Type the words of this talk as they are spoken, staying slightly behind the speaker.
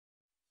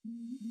When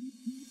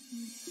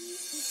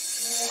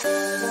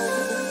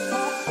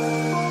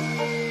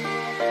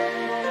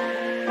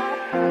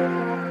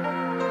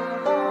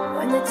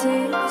the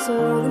tears are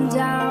rolling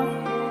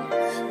down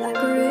like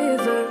a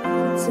river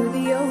to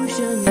the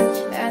ocean,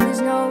 and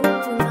there's no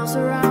one else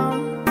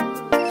around,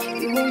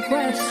 you won't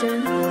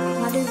question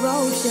my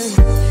devotion.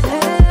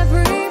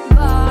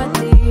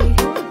 Everybody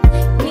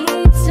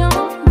needs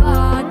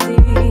somebody,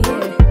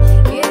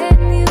 yeah,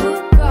 and you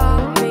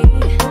got me.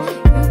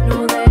 You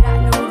know that I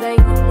know that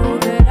you know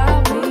that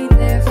I'll be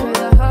there for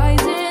the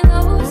highs and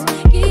lows.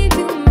 Keep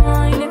you in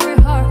mind if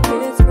your heart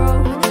gets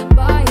broke.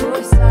 By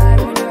your side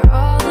when you're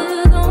all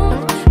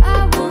alone,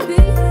 I will be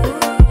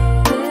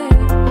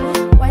there.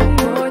 When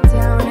you're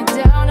down and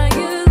down on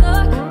your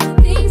luck,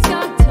 things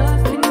got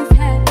tough and you've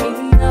had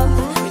enough.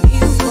 When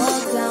you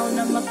fall down,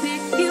 I'ma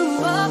pick you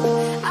up.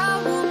 I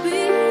will be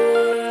there.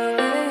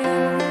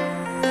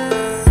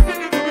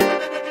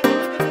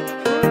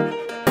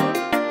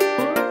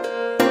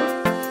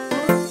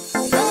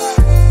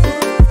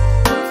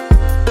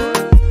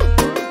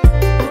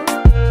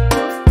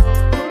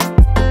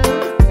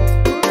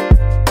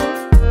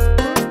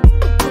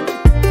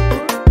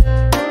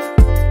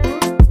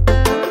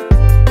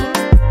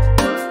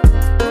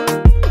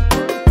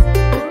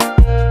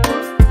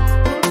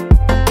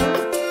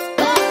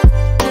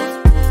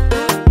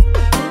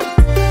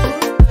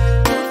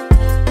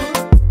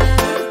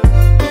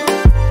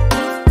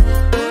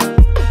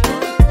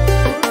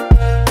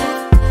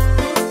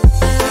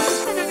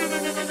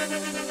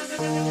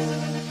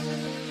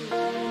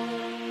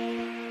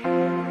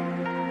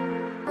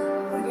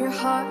 When your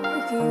heart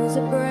feels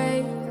a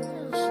break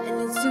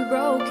and it's too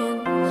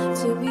broken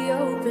to be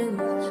open,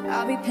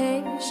 I'll be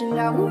patient,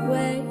 I will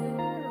wait.